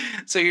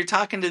 So you're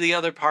talking to the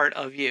other part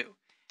of you.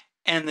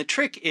 And the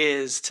trick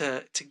is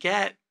to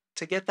get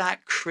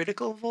that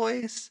critical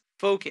voice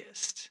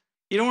focused.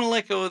 You don't want to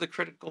let go of the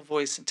critical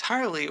voice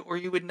entirely, or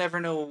you would never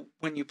know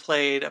when you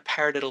played a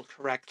paradiddle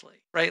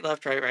correctly. Right,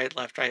 left, right,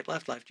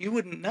 left, left. You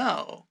wouldn't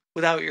know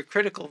without your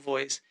critical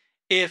voice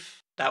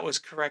if that was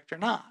correct or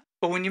not.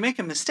 But when you make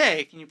a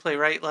mistake and you play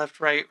right,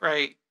 left, right,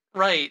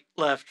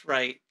 left,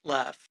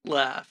 left,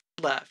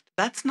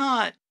 that's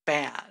not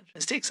bad.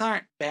 Mistakes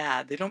aren't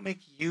bad. They don't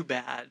make you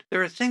bad.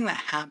 They're a thing that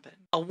happened.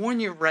 I'll warn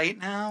you right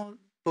now,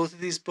 both of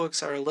these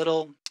books are a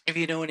little, if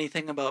you know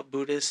anything about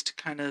Buddhist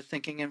kind of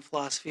thinking and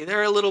philosophy,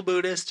 they're a little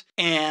Buddhist,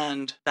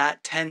 and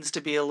that tends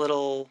to be a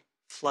little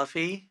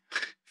fluffy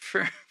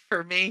for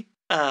me.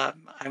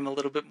 I'm a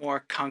little bit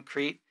more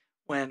concrete.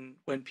 When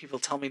people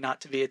tell me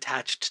not to be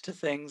attached to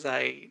things,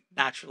 I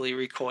naturally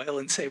recoil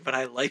and say, but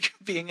I like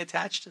being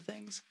attached to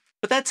things.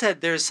 But that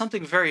said, there's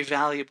something very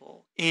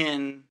valuable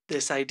in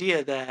this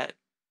idea that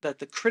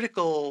the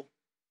critical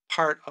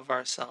part of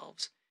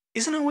ourselves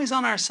isn't always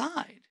on our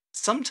side.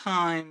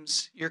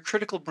 Sometimes your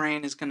critical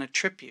brain is going to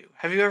trip you.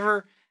 Have you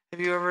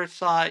ever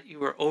thought you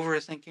were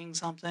overthinking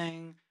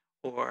something,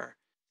 or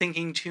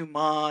thinking too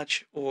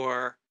much,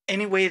 or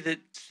any way that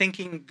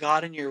thinking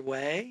got in your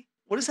way?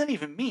 What does that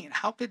even mean?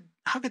 How could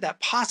that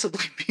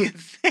possibly be a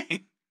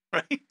thing,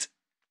 right?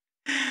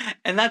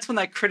 And that's when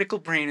that critical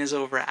brain is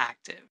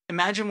overactive.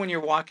 Imagine when you're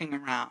walking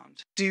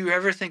around. Do you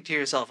ever think to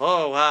yourself,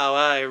 oh, wow,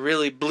 I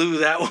really blew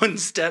that one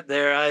step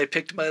there. I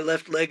picked my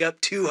left leg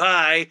up too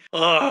high.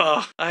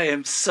 Oh, I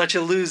am such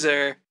a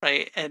loser,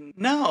 right? And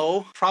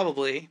no,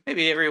 probably,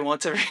 maybe every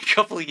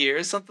couple of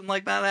years, something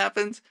like that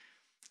happens.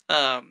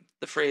 The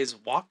phrase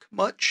walk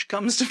much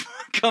comes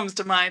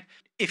to mind.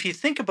 If you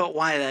think about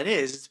why that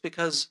is, it's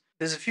because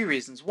there's a few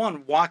reasons.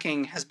 One,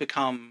 walking has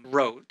become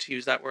rote, to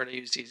use that word I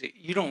used easy.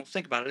 You don't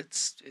think about it.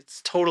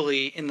 It's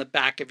totally in the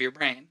back of your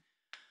brain.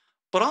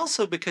 But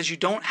also because you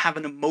don't have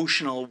an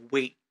emotional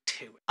weight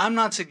to it. I'm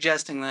not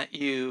suggesting that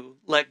you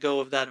let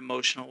go of that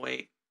emotional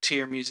weight to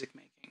your music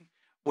making.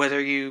 Whether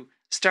you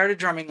started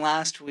drumming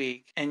last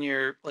week and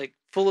you're like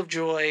full of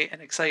joy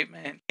and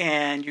excitement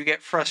and you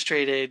get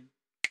frustrated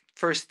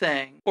first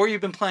thing, or you've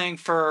been playing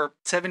for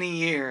 70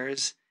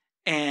 years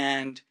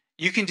and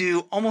you can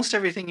do almost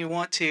everything you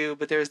want to,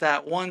 but there's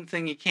that one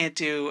thing you can't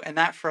do, and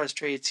that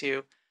frustrates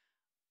you.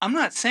 I'm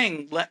not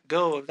saying let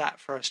go of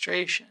that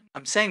frustration.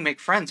 I'm saying make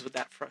friends with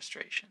that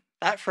frustration.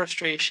 That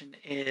frustration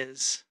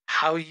is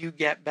how you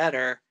get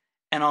better,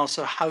 and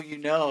also how you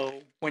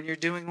know when you're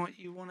doing what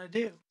you want to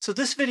do. So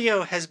this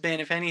video has been,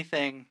 if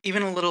anything,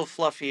 even a little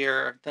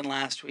fluffier than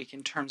last week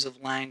in terms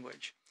of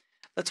language.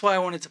 That's why I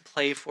wanted to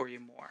play for you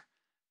more.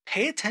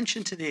 Pay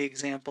attention to the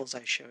examples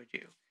I showed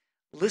you.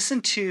 Listen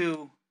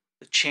to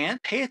the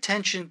chant, pay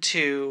attention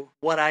to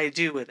what I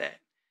do with it.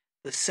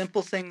 The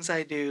simple things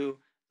I do,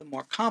 the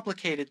more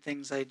complicated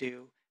things I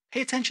do.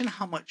 Pay attention to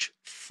how much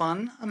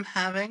fun I'm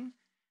having.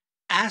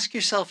 Ask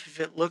yourself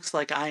if it looks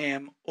like I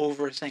am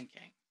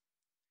overthinking.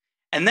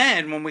 And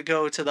then when we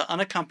go to the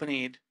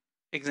unaccompanied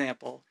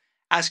example,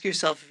 ask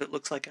yourself if it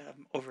looks like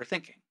I'm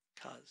overthinking,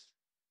 because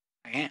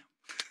I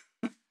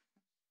am.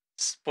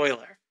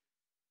 Spoiler.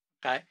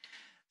 Okay?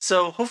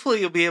 So hopefully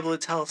you'll be able to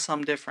tell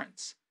some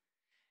difference.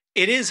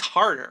 It is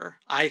harder,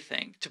 I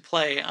think, to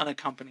play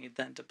unaccompanied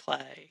than to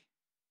play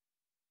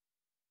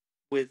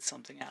with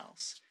something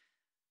else.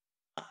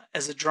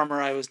 As a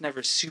drummer, I was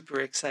never super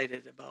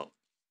excited about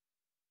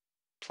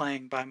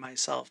playing by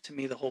myself. To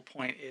me, the whole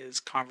point is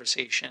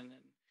conversation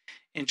and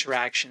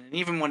interaction. And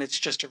even when it's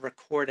just a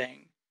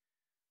recording,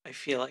 I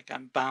feel like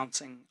I'm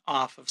bouncing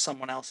off of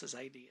someone else's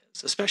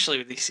ideas, especially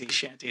with these sea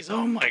shanties.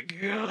 Oh my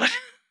God.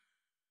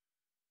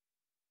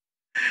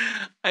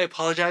 I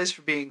apologize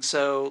for being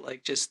so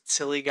like just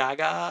silly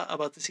gaga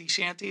about the sea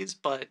shanties,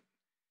 but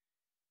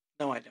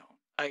no, I don't.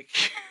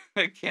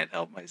 I can't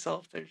help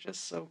myself. They're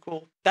just so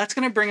cool. That's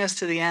going to bring us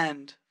to the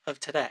end of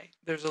today.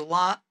 There's a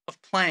lot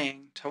of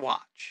playing to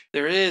watch.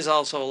 There is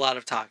also a lot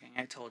of talking.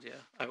 I told you.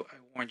 I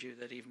warned you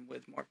that even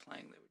with more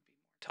playing, there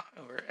would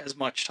be more or as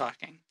much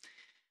talking.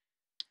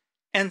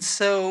 And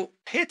so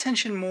pay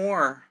attention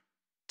more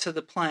to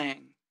the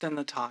playing than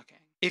the talking.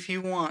 If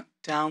you want,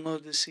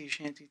 download the Sea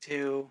Shanty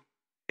 2.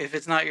 If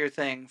it's not your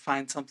thing,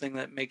 find something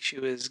that makes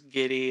you as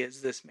giddy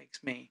as this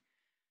makes me.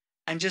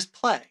 And just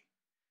play.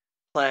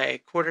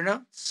 Play quarter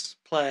notes,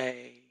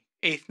 play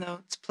eighth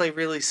notes, play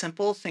really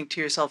simple. Think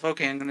to yourself,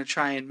 okay, I'm going to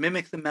try and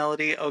mimic the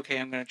melody. Okay,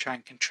 I'm going to try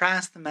and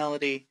contrast the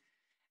melody.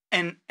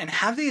 And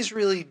have these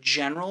really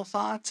general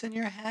thoughts in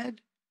your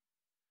head.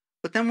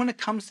 But then when it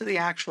comes to the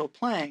actual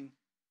playing,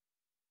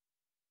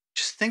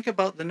 just think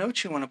about the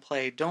notes you want to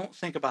play. Don't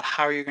think about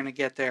how you're going to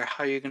get there,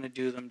 how you're going to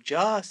do them.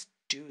 Just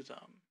do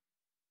them.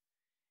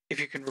 If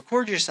you can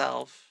record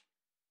yourself,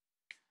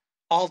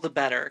 all the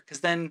better,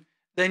 because then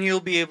you'll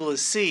be able to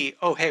see,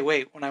 oh, hey,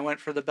 wait, when I went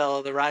for the bell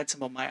of the ride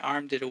cymbal, my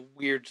arm did a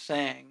weird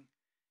thing.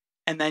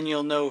 And then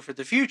you'll know for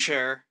the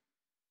future,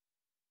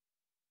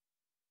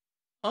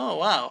 oh,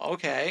 wow,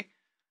 okay.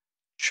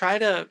 Try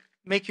to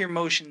make your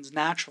motions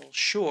natural,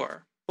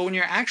 sure. But when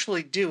you're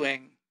actually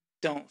doing,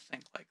 don't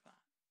think like that.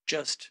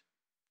 Just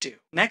do.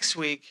 Next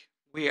week,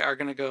 we are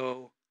going to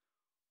go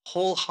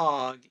whole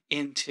hog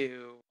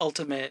into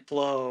ultimate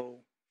flow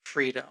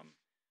freedom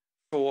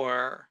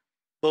for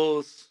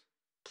both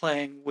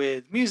playing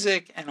with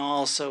music and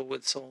also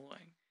with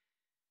soloing.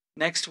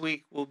 Next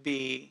week we'll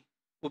be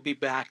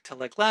back to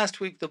like last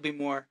week. There'll be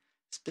more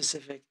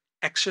specific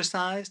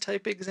exercise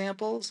type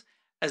examples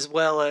as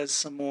well as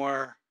some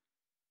more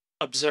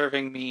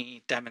observing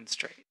me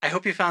demonstrate. I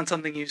hope you found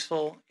something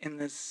useful in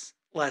this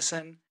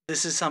lesson.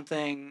 This is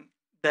something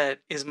that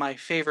is my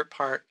favorite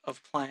part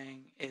of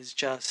playing, is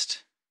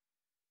just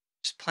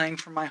playing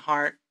from my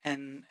heart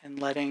and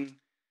letting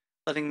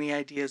the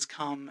ideas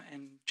come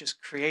and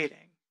just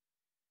creating.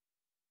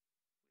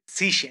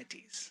 Sea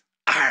shanties.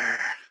 Arr!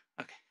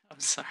 Okay, I'm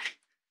sorry.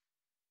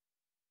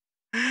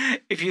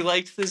 If you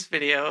liked this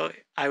video,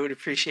 I would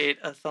appreciate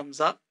a thumbs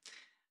up.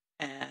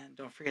 And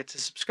don't forget to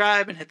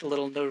subscribe and hit the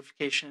little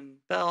notification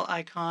bell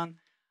icon.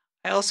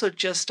 I also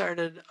just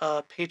started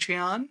a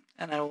Patreon,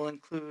 and I will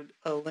include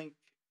a link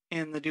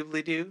in the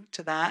doobly-doo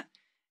to that.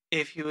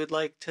 If you would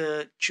like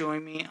to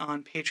join me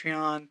on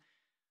Patreon,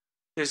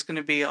 there's going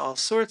to be all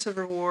sorts of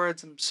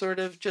rewards. I'm sort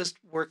of just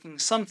working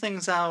some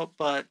things out,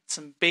 but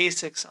some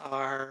basics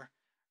are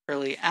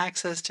early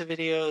access to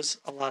videos,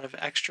 a lot of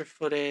extra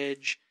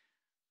footage,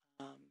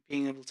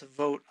 being able to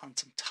vote on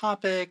some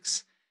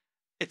topics.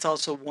 It's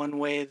also one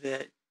way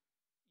that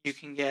you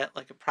can get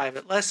like a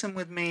private lesson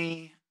with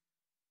me,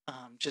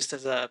 just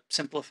as a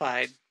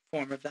simplified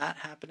form of that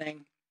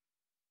happening.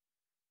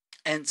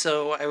 And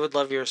so I would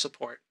love your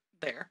support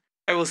there.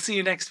 I will see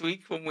you next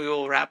week when we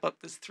will wrap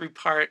up this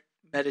 3-part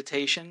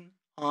meditation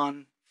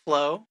on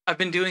flow. I've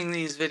been doing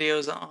these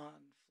videos on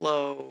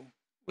flow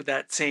with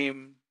that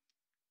same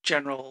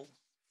general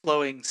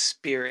flowing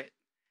spirit.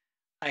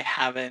 I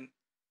haven't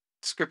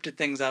scripted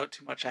things out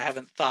too much. I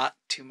haven't thought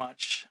too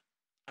much.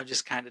 I've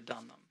just kind of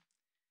done them.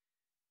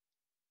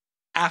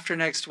 After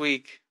next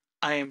week,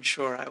 I am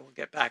sure I will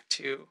get back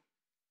to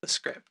the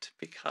script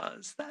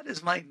because that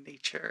is my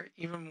nature,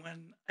 even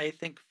when I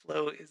think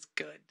flow is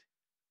good.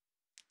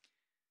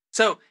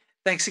 So,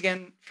 thanks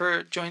again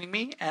for joining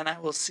me, and I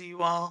will see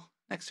you all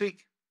next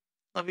week.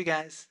 Love you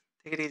guys.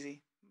 Take it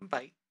easy.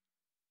 Bye.